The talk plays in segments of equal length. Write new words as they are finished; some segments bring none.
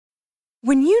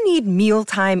When you need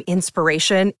mealtime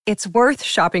inspiration, it's worth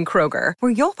shopping Kroger,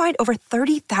 where you'll find over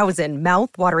 30,000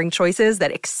 mouth-watering choices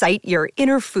that excite your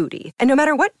inner foodie. And no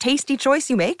matter what tasty choice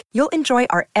you make, you'll enjoy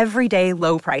our everyday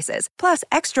low prices, plus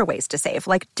extra ways to save,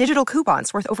 like digital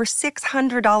coupons worth over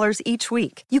 $600 each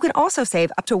week. You can also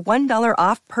save up to $1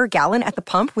 off per gallon at the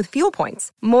pump with fuel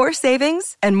points. More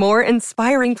savings and more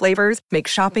inspiring flavors make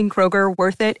shopping Kroger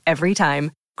worth it every time.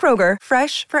 Kroger,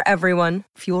 fresh for everyone.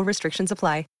 Fuel restrictions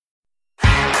apply.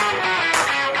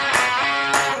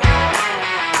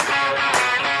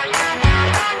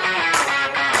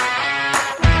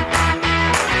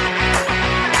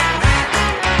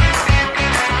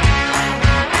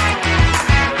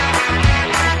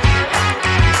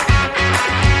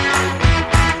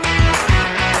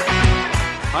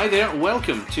 Hi there,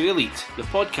 welcome to Elite, the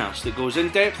podcast that goes in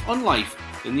depth on life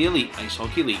in the Elite Ice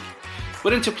Hockey League.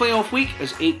 We're into playoff week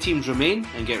as 8 teams remain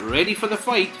and get ready for the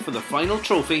fight for the final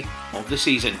trophy of the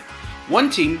season. One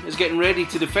team is getting ready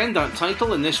to defend that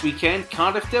title, and this weekend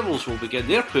Cardiff Devils will begin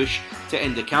their push to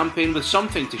end the campaign with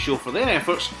something to show for their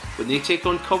efforts when they take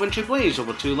on Coventry Blaze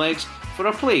over 2 legs for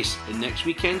a place in next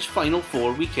weekend's Final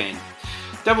Four weekend.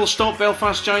 Devils stopped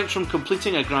Belfast Giants from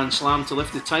completing a Grand Slam to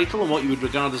lift the title in what you would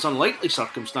regard as unlikely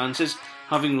circumstances,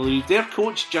 having relieved their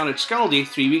coach Jared Scaldi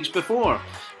 3 weeks before.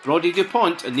 Brodie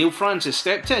DuPont and Neil Francis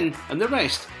stepped in, and the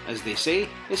rest, as they say,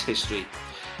 is history.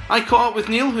 I caught up with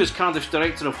Neil, who is Cardiff's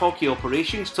Director of Hockey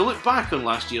Operations, to look back on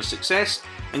last year's success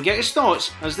and get his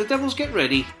thoughts as the Devils get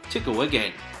ready to go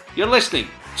again. You're listening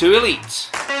to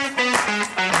Elite.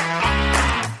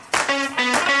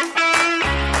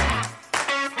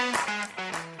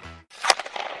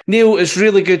 Neil, it's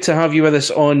really good to have you with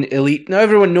us on Elite. Now,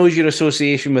 everyone knows your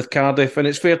association with Cardiff, and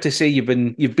it's fair to say you've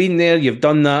been there, you've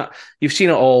done that, you've seen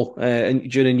it all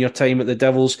during your time at the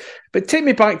Devils. But take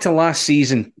me back to last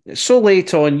season. So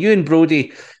late on, you and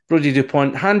Brodie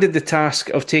DuPont handed the task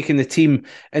of taking the team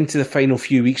into the final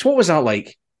few weeks. What was that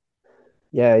like?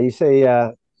 Yeah, you say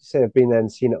I've been there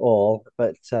and seen it all,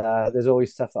 but there's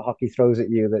always stuff that hockey throws at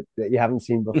you that you haven't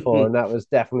seen before, and that was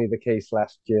definitely the case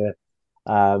last year.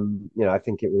 I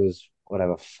think it was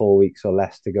 4 weeks or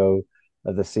less to go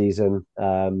of the season.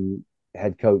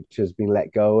 Head coach has been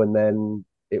let go, and then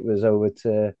it was over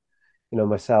to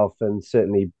myself and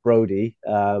certainly Brodie,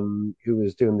 who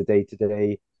was doing the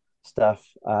day-to-day stuff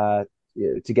to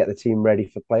get the team ready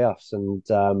for playoffs.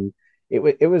 And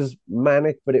it was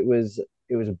manic, but it was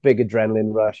a big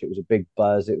adrenaline rush. It was a big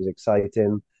buzz. It was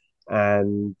exciting,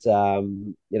 and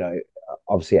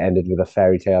obviously it ended with a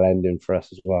fairy tale ending for us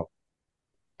as well.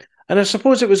 And I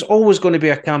suppose it was always going to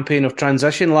be a campaign of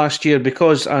transition last year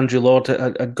because Andrew Lord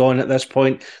had gone at this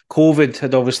point. COVID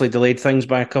had obviously delayed things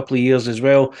by a couple of years as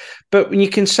well. But when you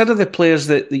consider the players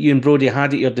that you and Brodie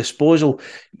had at your disposal,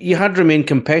 you had remained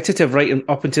competitive right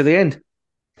up until the end.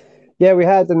 Yeah, we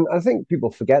had. And I think people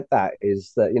forget that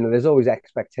is that, there's always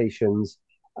expectations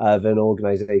of an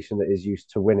organisation that is used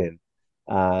to winning.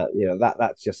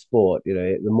 That's just sport.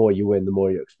 The more you win, the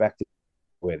more you expect to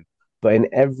win. But in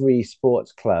every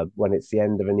sports club, when it's the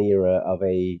end of an era of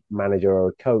a manager or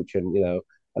a coach, and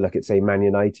I look at, say, Man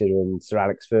United, and Sir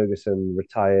Alex Ferguson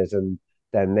retires, and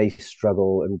then they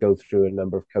struggle and go through a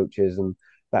number of coaches, and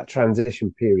that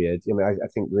transition period. I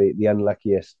think the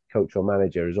unluckiest coach or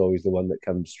manager is always the one that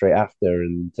comes straight after,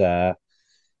 and that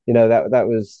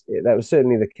was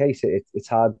certainly the case. It's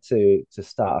hard to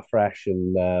start afresh,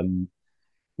 and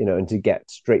and to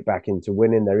get straight back into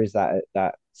winning. There is that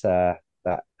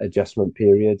adjustment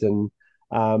period, and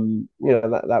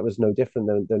that was no different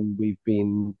than we've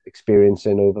been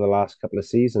experiencing over the last couple of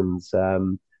seasons.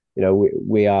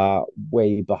 We are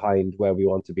way behind where we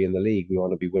want to be in the league. We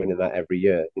want to be winning that every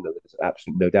year. There's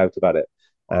absolutely no doubt about it.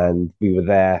 And we were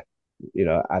there,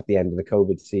 at the end of the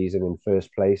COVID season in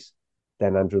first place.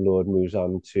 Then Andrew Lord moves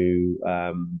on to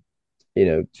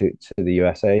the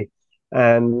USA,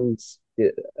 and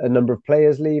a number of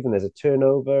players leave, and there's a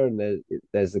turnover, and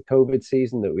there's the COVID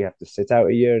season that we have to sit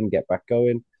out a year and get back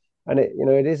going, and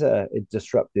it is a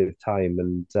disruptive time,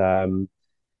 and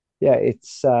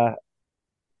it's the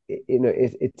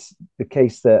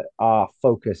case that our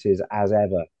focus is as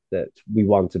ever that we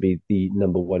want to be the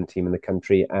number one team in the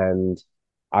country, and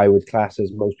I would class,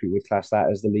 as most people would class, that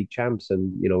as the league champs,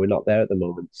 and we're not there at the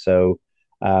moment, so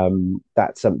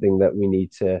that's something that we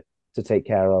need to take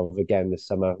care of again this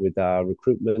summer with our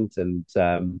recruitment, and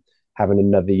having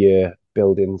another year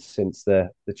building since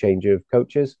the change of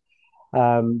coaches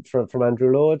from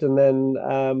Andrew Lord. And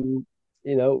then,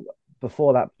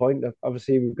 before that point,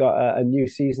 obviously we've got a new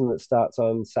season that starts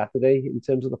on Saturday in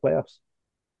terms of the playoffs.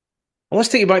 Well, let's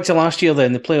take you back to last year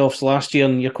then, the playoffs last year,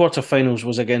 and your quarterfinals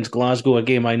was against Glasgow, a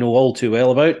game I know all too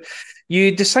well about.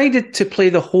 You decided to play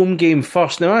the home game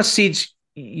first. Now, as Seeds,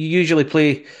 you usually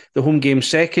play the home game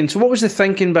second. So, what was the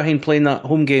thinking behind playing that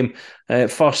home game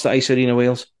first at Ice Arena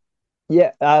Wales?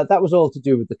 Yeah, that was all to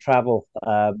do with the travel.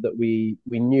 That we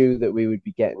knew that we would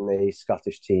be getting a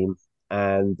Scottish team,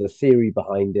 and the theory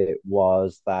behind it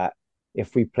was that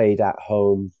if we played at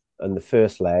home in the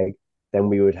first leg, then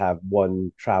we would have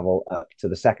one travel up to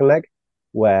the second leg,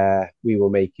 where we were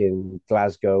making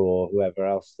Glasgow or whoever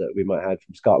else that we might have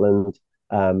from Scotland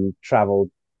travel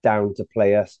down to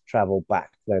play us, travel back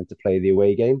then to play the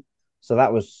away game. So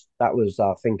that was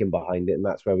our thinking behind it, and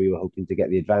that's where we were hoping to get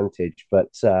the advantage. But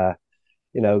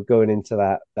going into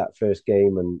that first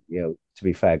game, and to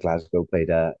be fair, Glasgow played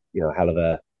a hell of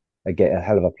a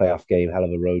playoff game, hell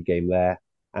of a road game there,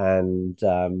 and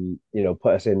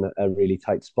put us in a really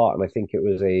tight spot. And I think it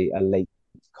was a late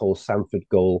Cole Sanford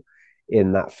goal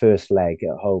in that first leg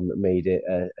at home that made it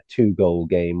a 2 goal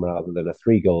game rather than a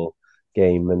 3 goal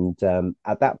game. And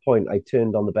at that point, I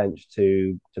turned on the bench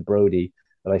to Brody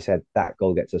and I said that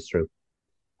goal gets us through.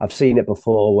 I've seen it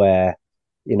before where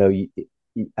you know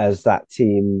as that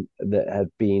team that had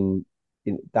been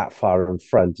that far in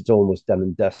front, it's almost done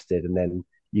and dusted, and then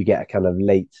you get a kind of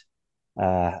late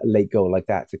goal like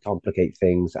that to complicate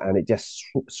things, and it just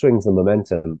swings the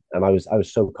momentum. And I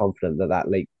was so confident that that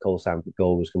late Cole Sanford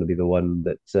goal was going to be the one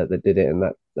that did it, and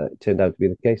that turned out to be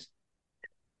the case.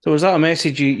 So, was that a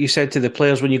message you said to the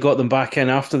players when you got them back in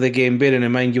after the game, bearing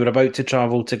in mind you were about to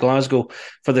travel to Glasgow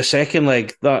for the second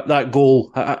leg? That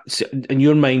goal, in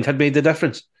your mind, had made the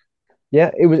difference?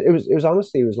 Yeah, it was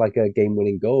honestly, it was like a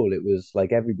game-winning goal. It was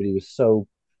like everybody was so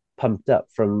pumped up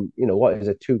from what is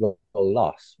a 2 goal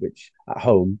loss, which at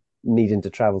home needing to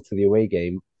travel to the away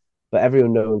game, but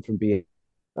everyone knowing from being,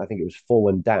 I think it was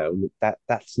 4-1 down,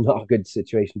 that's not a good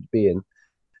situation to be in.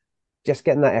 Just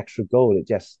getting that extra goal, it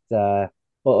just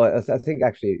well, I think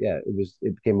actually, yeah,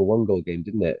 it became a 1 goal game,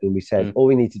 didn't it? And we said Mm. all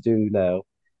we need to do now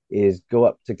is go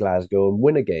up to Glasgow and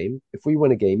win a game. If we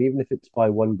win a game, even if it's by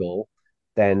 1 goal,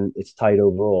 then it's tied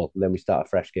overall, and then we start a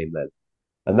fresh game then.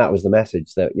 And that was the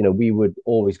message that we would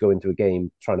always go into a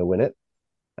game trying to win it,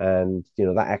 and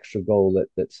that extra goal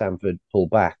that Sanford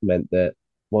pulled back meant that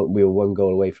we were 1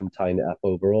 goal away from tying it up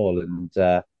overall, and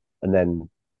then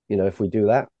if we do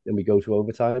that and we go to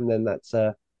overtime, then that's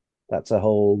a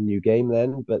whole new game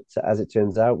then. But as it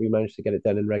turns out, we managed to get it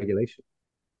done in regulation.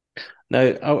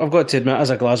 Now, I've got to admit, as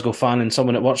a Glasgow fan and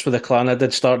someone that works for the clan, I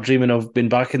did start dreaming of being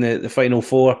back in the Final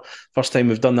Four. First time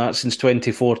we've done that since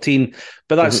 2014.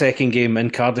 But that Mhm. second game in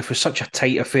Cardiff was such a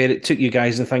tight affair. It took you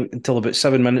guys, I think, until about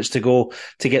 7 minutes to go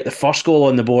to get the first goal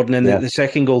on the board, and then the, Yeah. the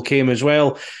second goal came as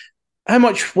well. How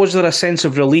much was there a sense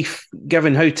of relief,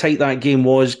 given how tight that game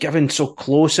was, given so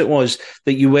close it was,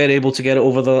 that you were able to get it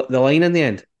over the line in the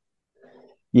end?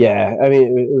 Yeah, I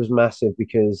mean, it was massive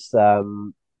because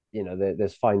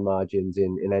there's fine margins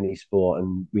in any sport,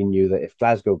 and we knew that if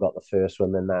Glasgow got the first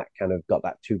one, then that kind of got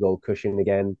that 2 goal cushion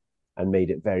again, and made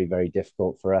it very very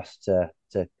difficult for us to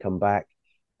come back.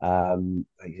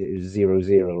 Like it was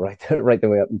 0-0 right right the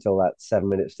way up until that 7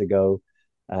 minutes to go,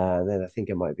 and then I think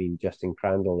it might have been Justin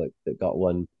Crandall that got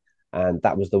one, and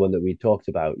that was the one that we talked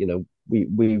about.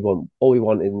 We want all we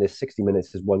want in this 60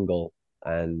 minutes is 1 goal,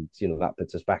 and that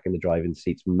puts us back in the driving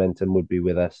seats. Momentum would be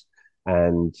with us,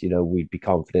 and we'd be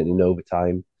confident in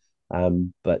overtime.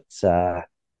 But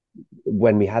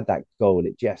when we had that goal,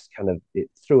 it just kind of it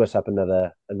threw us up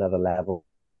another level.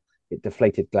 It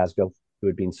deflated Glasgow, who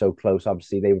had been so close.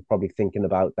 Obviously, they were probably thinking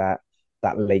about that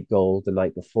late goal the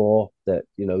night before, that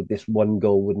this 1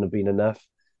 goal wouldn't have been enough,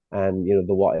 and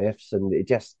the what ifs, and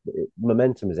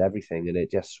momentum is everything, and it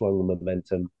just swung the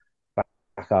momentum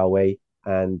back our way,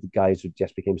 and the guys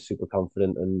just became super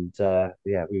confident, and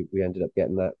yeah, we ended up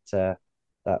getting that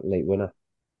late winner.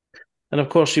 And of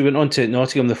course, you went on to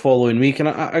Nottingham the following week, and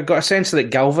I got a sense that it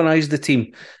galvanised the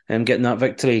team getting that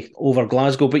victory over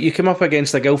Glasgow. But you came up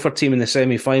against a Guildford team in the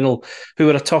semi final who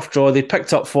were a tough draw. They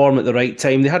picked up form at the right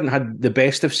time. They hadn't had the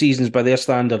best of seasons by their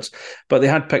standards, but they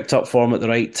had picked up form at the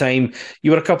right time.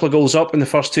 You were a couple of goals up in the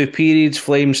first 2 periods.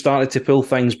 Flames started to pull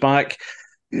things back.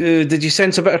 Did you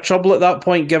sense a bit of trouble at that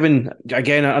point, given,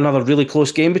 again, another really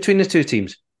close game between the two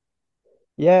teams?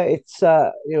 Yeah, it's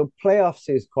playoffs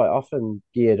is quite often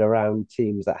geared around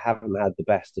teams that haven't had the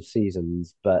best of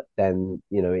seasons, but then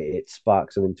it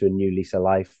sparks them into a new lease of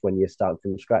life when you're starting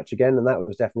from scratch again, and that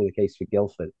was definitely the case for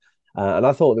Guildford. And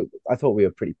I thought we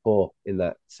were pretty poor in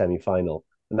that semi final,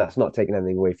 and that's not taking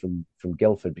anything away from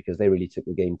Guildford, because they really took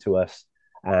the game to us.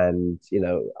 And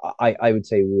I would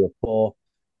say we were poor.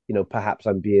 Perhaps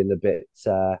I'm being a bit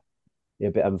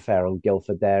unfair on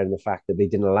Guildford there, and the fact that they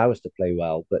didn't allow us to play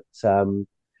well. But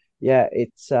Yeah,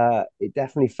 it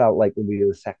definitely felt like we were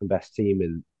the second best team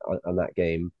in on that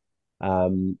game,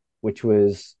 which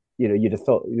was you'd have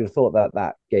thought that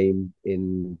that game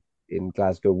in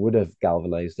Glasgow would have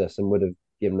galvanized us and would have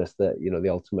given us the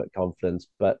ultimate confidence.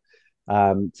 But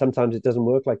sometimes it doesn't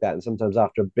work like that, and sometimes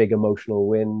after a big emotional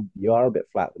win, you are a bit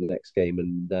flat the next game.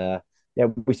 And yeah,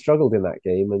 we struggled in that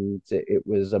game, and it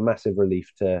was a massive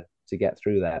relief to get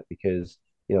through that because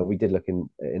we did look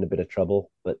in a bit of trouble,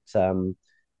 but.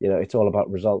 It's all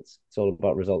about results. It's all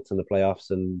about results in the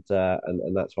playoffs, and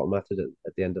that's what mattered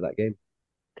at the end of that game.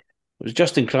 It was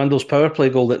Justin Crandall's power play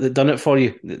goal that done it for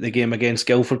you, the game against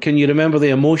Guildford. Can you remember the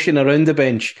emotion around the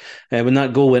bench when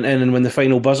that goal went in and when the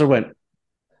final buzzer went?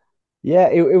 Yeah,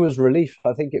 it was relief.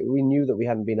 I think we knew that we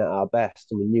hadn't been at our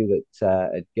best, and we knew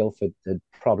that Guildford had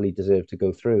probably deserved to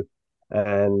go through,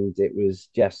 and it was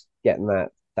just getting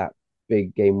that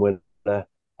big game winner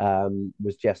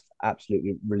was just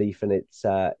absolutely relief, and it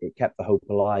kept the hope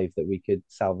alive that we could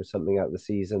salvage something out of the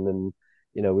season, and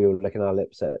we were licking our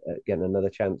lips at getting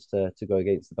another chance to go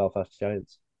against the Belfast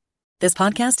Giants. This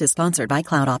podcast is sponsored by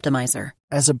Cloud Optimizer.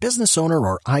 As a business owner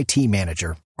or IT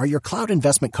manager, are your cloud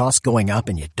investment costs going up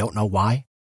and you don't know why?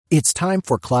 It's time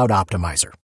for Cloud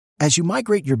Optimizer. As you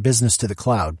migrate your business to the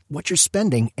cloud, what you're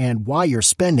spending and why you're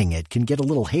spending it can get a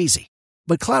little hazy.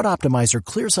 But Cloud Optimizer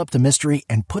clears up the mystery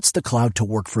and puts the cloud to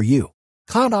work for you.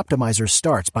 Cloud Optimizer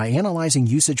starts by analyzing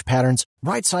usage patterns,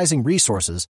 right-sizing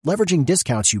resources, leveraging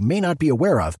discounts you may not be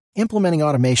aware of, implementing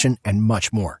automation, and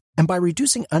much more. And by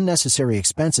reducing unnecessary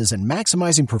expenses and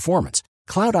maximizing performance,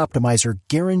 Cloud Optimizer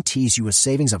guarantees you a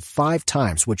savings of 5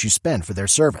 times what you spend for their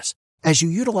service. As you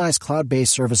utilize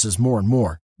cloud-based services more and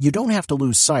more, you don't have to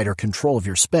lose sight or control of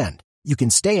your spend. You can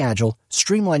stay agile,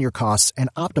 streamline your costs,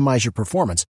 and optimize your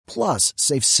performance, plus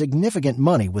save significant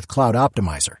money with Cloud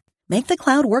Optimizer. Make the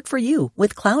cloud work for you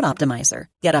with Cloud Optimizer.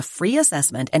 Get a free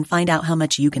assessment and find out how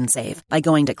much you can save by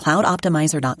going to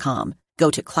cloudoptimizer.com. Go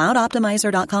to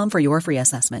cloudoptimizer.com for your free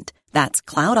assessment. That's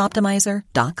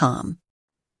cloudoptimizer.com.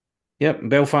 Yep,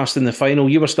 Belfast in the final.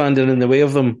 You were standing in the way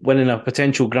of them winning a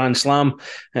potential Grand Slam.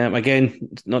 Again,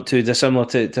 not too dissimilar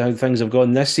to how things have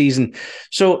gone this season.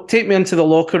 So take me into the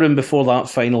locker room before that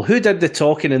final. Who did the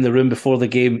talking in the room before the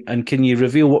game, and can you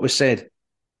reveal what was said?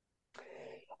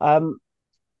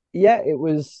 Yeah, it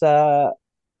was the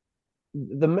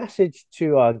message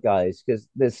to our guys, because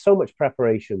there's so much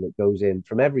preparation that goes in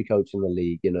from every coach in the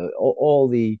league. All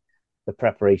the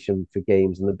preparation for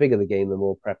games, and the bigger the game, the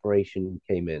more preparation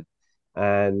came in.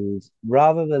 And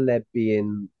rather than there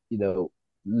being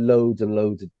loads and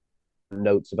loads of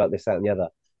notes about this, that, and the other,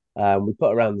 we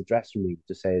put around the dressing room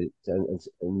to say,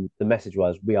 and the message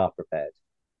was, we are prepared.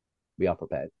 We are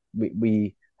prepared.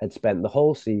 We had spent the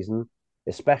whole season,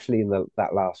 especially in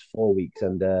that last 4 weeks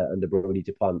under Brodie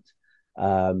Dupont.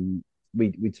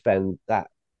 We'd spend that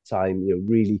time,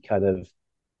 really kind of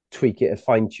tweak it,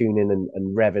 fine tuning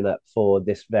and revving up for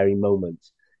this very moment.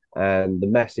 And the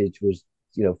message was,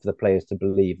 for the players to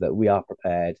believe that we are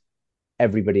prepared.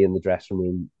 Everybody in the dressing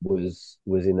room was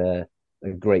in a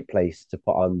great place to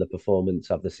put on the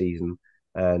performance of the season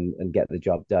and get the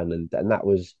job done. And that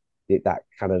was that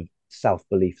kind of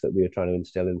self-belief that we were trying to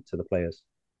instill into the players.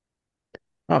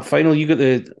 Final, you got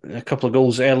a couple of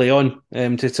goals early on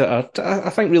to I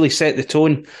think really set the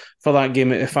tone for that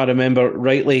game, if I remember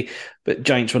rightly. But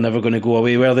Giants were never going to go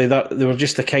away, were they? They were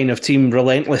just the kind of team,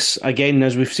 relentless again,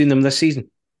 as we've seen them this season.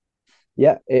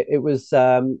 Yeah, it was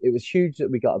huge that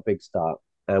we got a big start,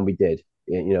 and we did.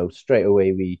 Straight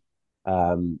away we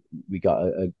got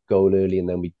a goal early, and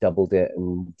then we doubled it,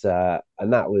 and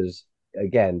that was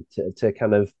again to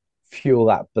kind of fuel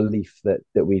that belief that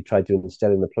we tried to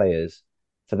instill in the players.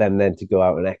 For them then to go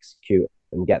out and execute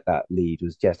and get that lead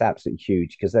was just absolutely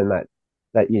huge, because then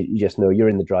that you just know you're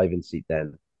in the driving seat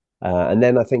then. And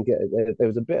then I think there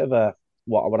was a bit of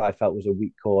what I felt was a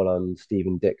weak call on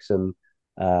Stephen Dixon.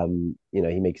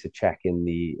 He makes a check in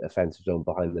the offensive zone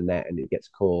behind the net, and it gets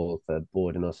called for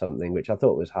boarding or something, which I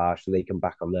thought was harsh. And they come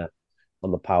back on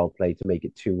the power play to make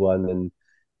it 2-1, and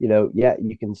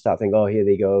you can start thinking, oh, here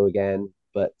they go again.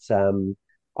 But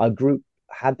our group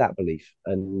had that belief,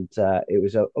 and it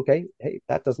was okay. Hey,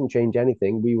 that doesn't change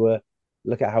anything.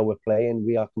 Look at how we're playing.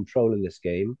 We are controlling this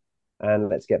game, and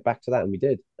let's get back to that. And we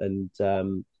did. And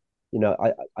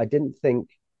I didn't think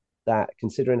that,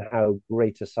 considering how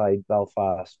great a side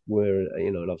Belfast were,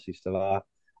 and obviously still are,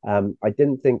 I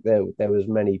didn't think there was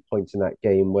many points in that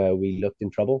game where we looked in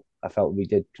trouble. I felt we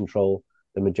did control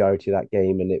the majority of that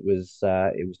game, and it was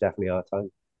definitely our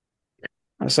time.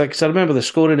 That's like, because I remember the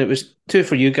scoring, it was 2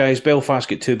 for you guys. Belfast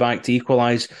get 2 back to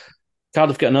equalise.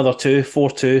 Cardiff get another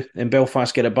 4-2, and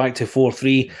Belfast get it back to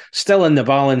 4-3. Still in the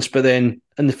balance, but then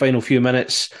in the final few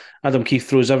minutes, Adam Keefe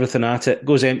throws everything at it,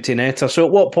 goes empty netter. So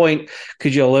at what point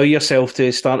could you allow yourself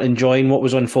to start enjoying what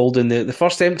was unfolding? The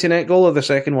first empty net goal or the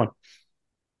second one?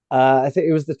 I think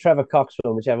it was the Trevor Cox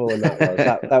one, whichever one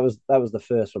that was. That was the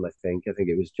first one, I think. I think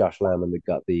it was Josh Lamb that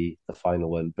got the final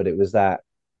one, but it was that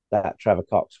Trevor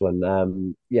Cox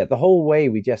one. Yeah, the whole way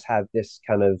we just had this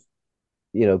kind of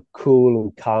cool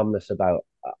and calmness about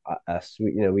us.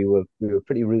 We were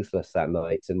pretty ruthless that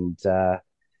night, and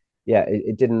yeah,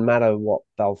 it didn't matter what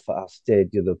Belfast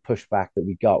did. The pushback that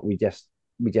we got, we just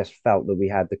felt that we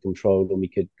had the control and we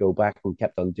could go back, and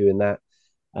kept on doing that.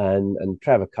 And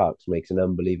Trevor Cox makes an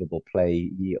unbelievable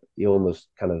play. He almost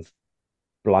kind of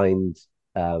blind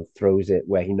throws it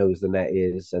where he knows the net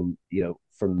is, and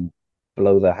from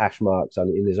below the hash marks on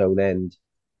in his own end,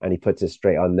 and he puts it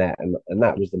straight on net. And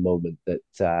that was the moment that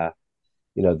that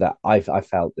I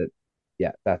felt that,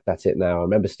 yeah, that's it now. I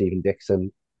remember Stephen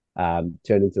Dixon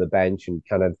turning to the bench and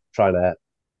kind of trying to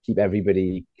keep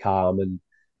everybody calm, and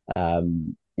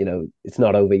it's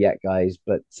not over yet, guys.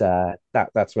 But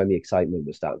that's when the excitement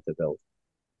was starting to build.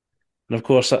 And of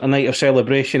course, a night of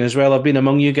celebration as well. I've been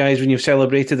among you guys when you've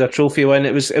celebrated a trophy win.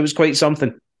 It was quite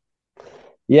something.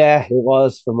 Yeah, it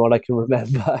was, from what I can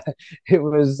remember. It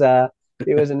was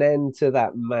an end to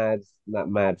that mad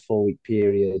 4 week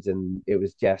period, and it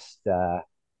was just from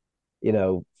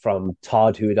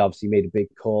Todd, who had obviously made a big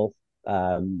call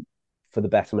for the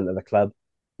betterment of the club.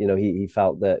 He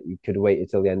felt that he could wait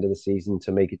until the end of the season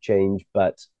to make a change,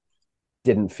 but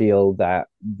didn't feel that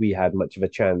we had much of a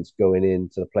chance going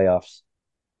into the playoffs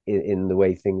in the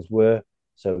way things were.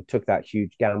 So took that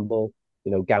huge gamble.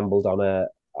 Gambled on a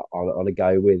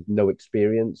guy with no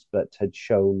experience, but had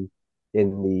shown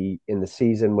in the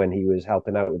season when he was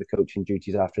helping out with the coaching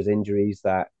duties after his injuries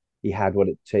that he had what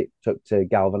it took to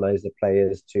galvanize the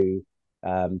players, to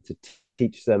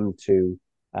teach them, to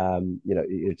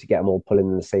to get them all pulling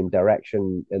in the same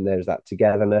direction. And there's that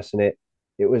togetherness, and it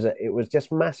was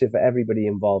just massive for everybody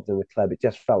involved in the club. It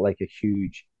just felt like a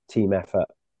huge team effort.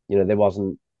 There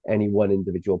wasn't any one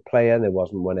individual player, there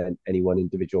wasn't any one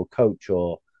individual coach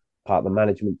or part of the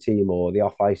management team or the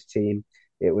off ice team.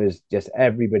 It was just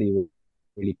everybody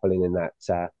really pulling in that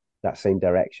same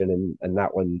direction, and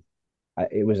that one,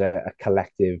 it was a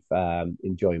collective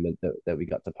enjoyment that we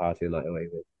got to party the night away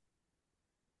with.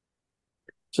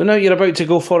 So now you're about to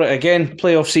go for it again.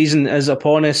 Playoff season is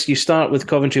upon us. You start with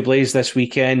Coventry Blaze this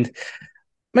weekend.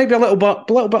 Might be a little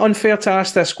bit unfair to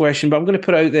ask this question, but I'm going to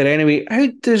put it out there anyway. How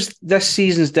does this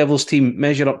season's Devils team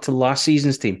measure up to last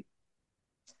season's team?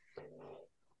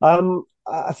 I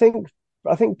think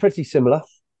pretty similar,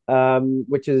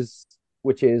 which is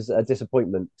a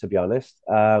disappointment, to be honest.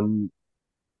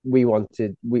 We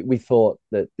thought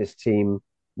that this team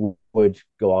would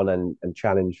go on and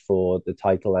challenge for the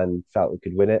title, and felt we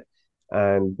could win it.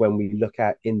 And when we look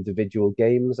at individual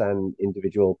games and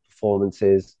individual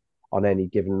performances on any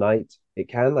given night, it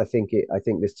can. I think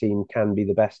this team can be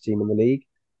the best team in the league,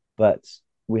 but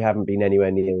we haven't been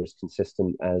anywhere near as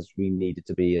consistent as we needed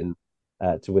to be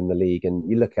to win the league. And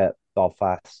you look at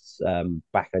Belfast's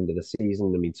back end of the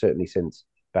season. I mean, certainly since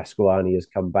Bescoani has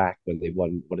come back, when they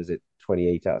won,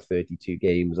 28 out of 32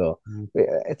 games, or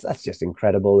that's just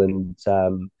incredible, and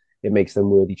it makes them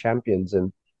worthy champions.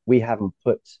 And we haven't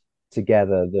put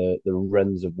together the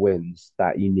runs of wins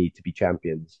that you need to be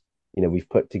champions. We've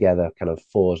put together kind of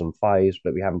 4s and 5s,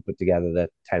 but we haven't put together the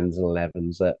 10s and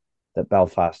 11s that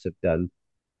Belfast have done.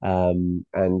 And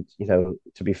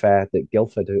to be fair, that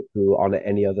Guildford, who on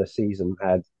any other season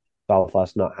had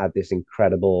Belfast not had this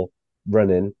incredible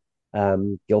run in,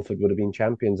 Guildford would have been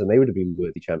champions, and they would have been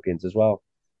worthy champions as well.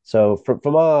 So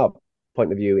from our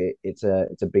point of view, it's a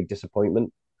big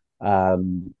disappointment.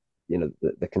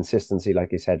 The consistency,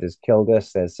 like I said, has killed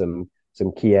us. There's some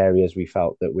key areas we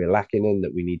felt that we're lacking in,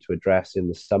 that we need to address in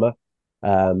the summer,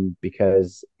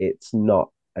 because it's not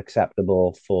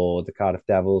acceptable for the Cardiff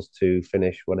Devils to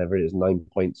finish whatever it is 9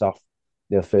 points off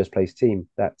the first place team.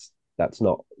 That's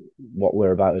not what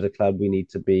we're about as a club. We need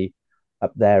to be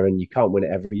up there, and you can't win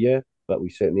it every year, but we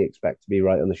certainly expect to be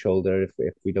right on the shoulder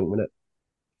if we don't win it.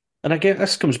 And again,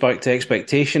 this comes back to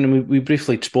expectation, and we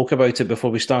briefly spoke about it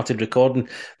before we started recording.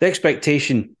 The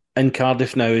expectation in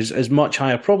Cardiff now is much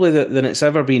higher, probably than it's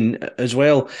ever been as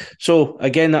well. So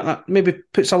again, that maybe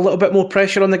puts a little bit more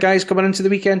pressure on the guys coming into the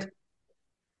weekend.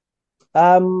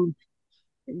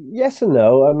 Yes and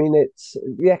no. I mean, it's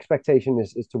the expectation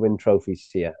is to win trophies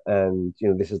here, and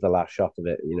this is the last shot of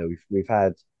it. We've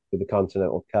had, with the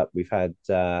Continental Cup, we've had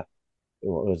what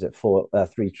was it,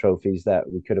 3 trophies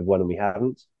that we could have won and we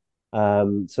haven't.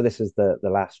 So this is the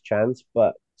last chance.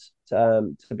 But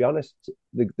to be honest,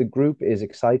 the group is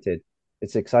excited.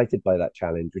 It's excited by that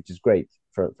challenge, which is great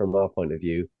from our point of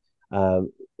view.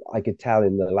 I could tell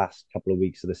in the last couple of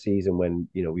weeks of the season when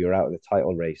we were out of the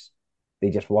title race, they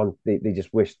just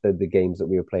wished that the games that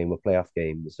we were playing were playoff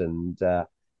games, and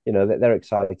they're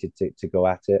excited to go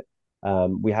at it.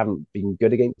 We haven't been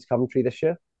good against Coventry this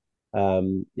year.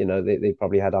 They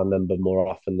probably had our number more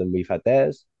often than we've had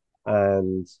theirs,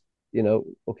 and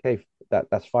okay,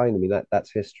 that's fine. I mean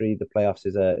that's history. The playoffs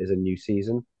is a new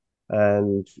season,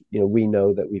 and we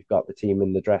know that we've got the team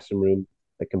in the dressing room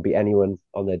that can beat anyone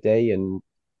on their day, and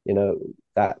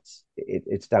that's it.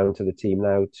 It's down to the team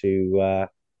now to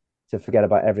forget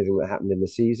about everything that happened in the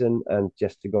season and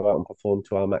just to go out and perform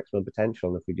to our maximum potential.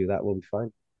 And if we do that, we'll be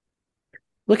fine.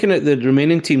 Looking at the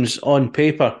remaining teams on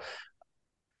paper,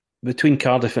 between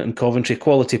Cardiff and Coventry,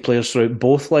 quality players throughout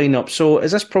both lineups. So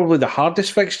is this probably the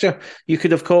hardest fixture you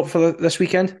could have caught for this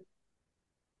weekend?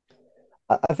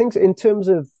 I think in terms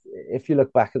of, if you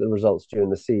look back at the results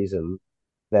during the season,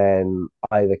 then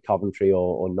either Coventry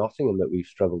or Nottingham that we've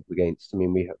struggled against. I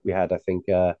mean, we had, I think,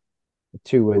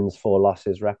 2 wins, 4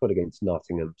 losses record against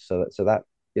Nottingham. So that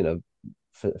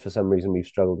for some reason we've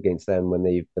struggled against them when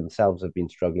they themselves have been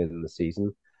struggling in the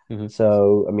season. Mm-hmm.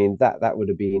 So I mean that would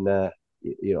have been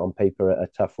on paper a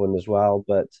tough one as well.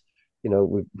 But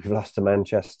we've lost to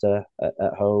Manchester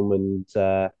at home, and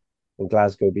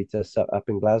Glasgow beat us up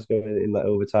in Glasgow in that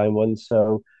overtime one.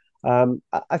 So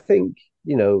I think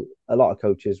a lot of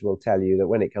coaches will tell you that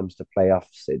when it comes to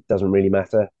playoffs, it doesn't really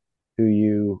matter who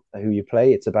you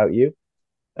play. It's about you.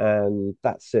 And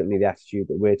that's certainly the attitude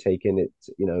that we're taking.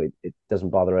 It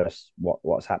doesn't bother us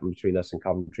what's happened between us and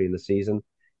Coventry in the season.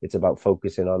 It's about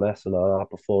focusing on us and on our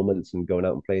performance and going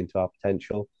out and playing to our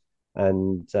potential.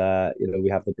 And we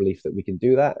have the belief that we can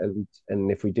do that.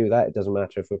 And if we do that, it doesn't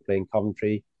matter if we're playing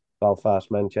Coventry, Belfast,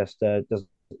 Manchester.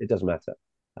 It doesn't matter.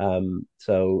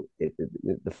 So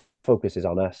the focus is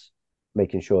on us,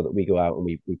 making sure that we go out and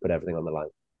we put everything on the line.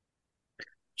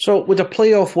 So would a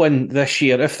playoff win this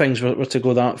year, if things were to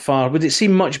go that far, would it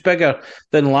seem much bigger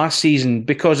than last season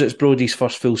because it's Brodie's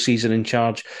first full season in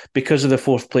charge, because of the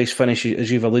 4th place finish, as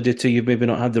you've alluded to? You've maybe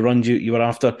not had the run you were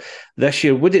after this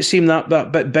year. Would it seem that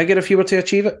bit bigger if you were to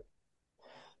achieve it?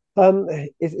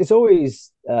 It's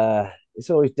always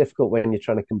difficult when you're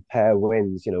trying to compare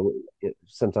wins.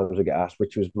 Sometimes I get asked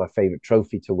which was my favourite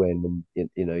trophy to win, and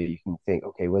you can think,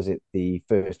 okay, was it the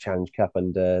first Challenge Cup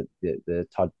under the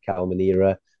Todd Kelman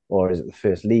era, or is it the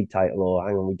first league title, or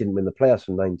hang on, we didn't win the playoffs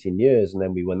for 19 years and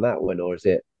then we won that one, or is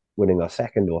it winning our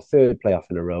 2nd or 3rd playoff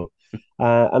in a row?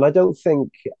 And I don't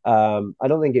think it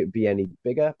would be any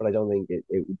bigger, but I don't think it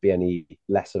would be any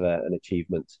less of an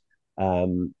achievement.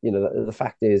 The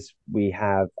fact is we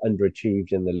have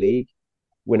underachieved in the league.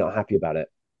 We're not happy about it.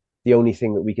 The only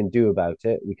thing that we can do about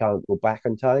it, we can't go back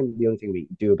in time. The only thing we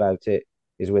can do about it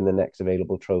is win the next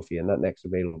available trophy, and that next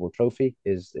available trophy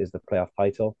is the playoff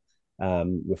title.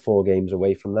 We're 4 games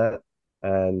away from that,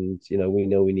 and we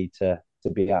know we need to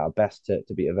be at our best to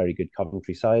beat a very good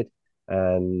Coventry side,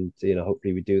 and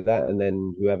hopefully we do that, and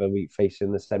then whoever we face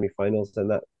in the semi-finals, then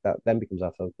that then becomes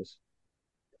our focus.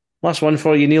 Last one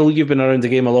for you, Neil. You've been around the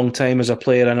game a long time as a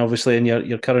player and obviously in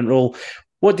your current role.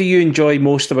 What do you enjoy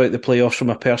most about the playoffs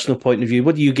from a personal point of view?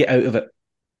 What do you get out of it?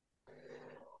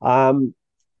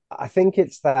 I think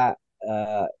it's that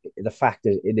the fact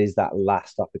that it is that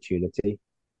last opportunity.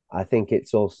 I think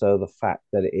it's also the fact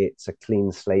that it's a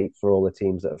clean slate for all the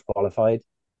teams that have qualified.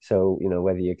 So,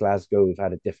 whether you're Glasgow, who've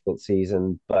had a difficult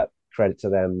season, but credit to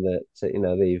them that,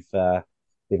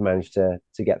 they've managed to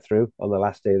get through on the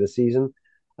last day of the season.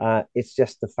 It's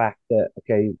just the fact that,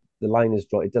 okay, the line is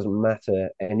drawn. It doesn't matter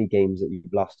any games that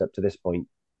you've lost up to this point.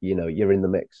 You're in the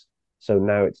mix. So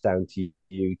now it's down to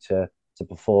you to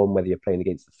perform, whether you're playing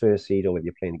against the 1st seed or whether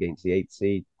you're playing against the 8th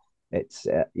seed. It's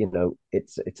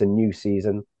it's a new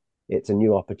season. It's a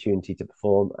new opportunity to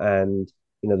perform. And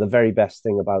the very best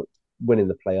thing about winning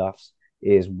the playoffs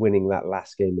is winning that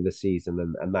last game of the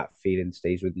season, and that feeling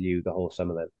stays with you the whole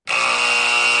summer then.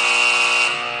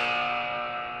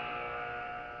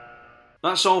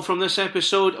 That's all from this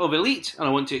episode of Elite, and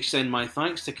I want to extend my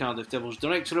thanks to Cardiff Devils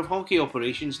Director of Hockey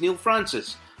Operations Neil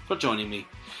Francis for joining me.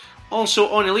 Also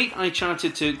on Elite, I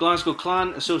chatted to Glasgow Clan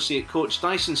Associate Coach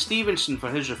Dyson Stevenson for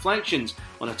his reflections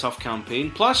on a tough campaign.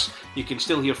 Plus, you can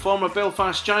still hear former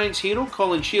Belfast Giants hero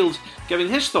Colin Shields giving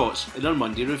his thoughts in our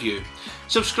Monday review.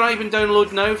 Subscribe and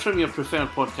download now from your preferred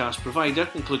podcast provider,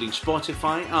 including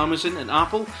Spotify, Amazon and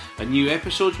Apple, and new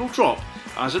episodes will drop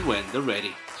as and when they're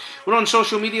ready. We're on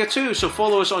social media too, so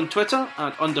follow us on Twitter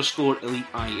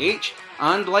 @_EliteIH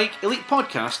and like Elite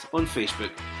Podcast on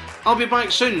Facebook. I'll be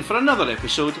back soon for another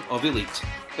episode of Elite.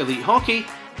 Elite Hockey,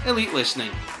 Elite Listening.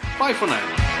 Bye for now.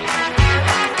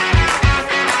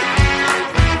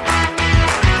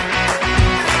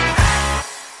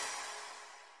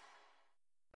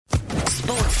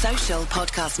 Sports Social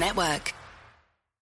Podcast Network.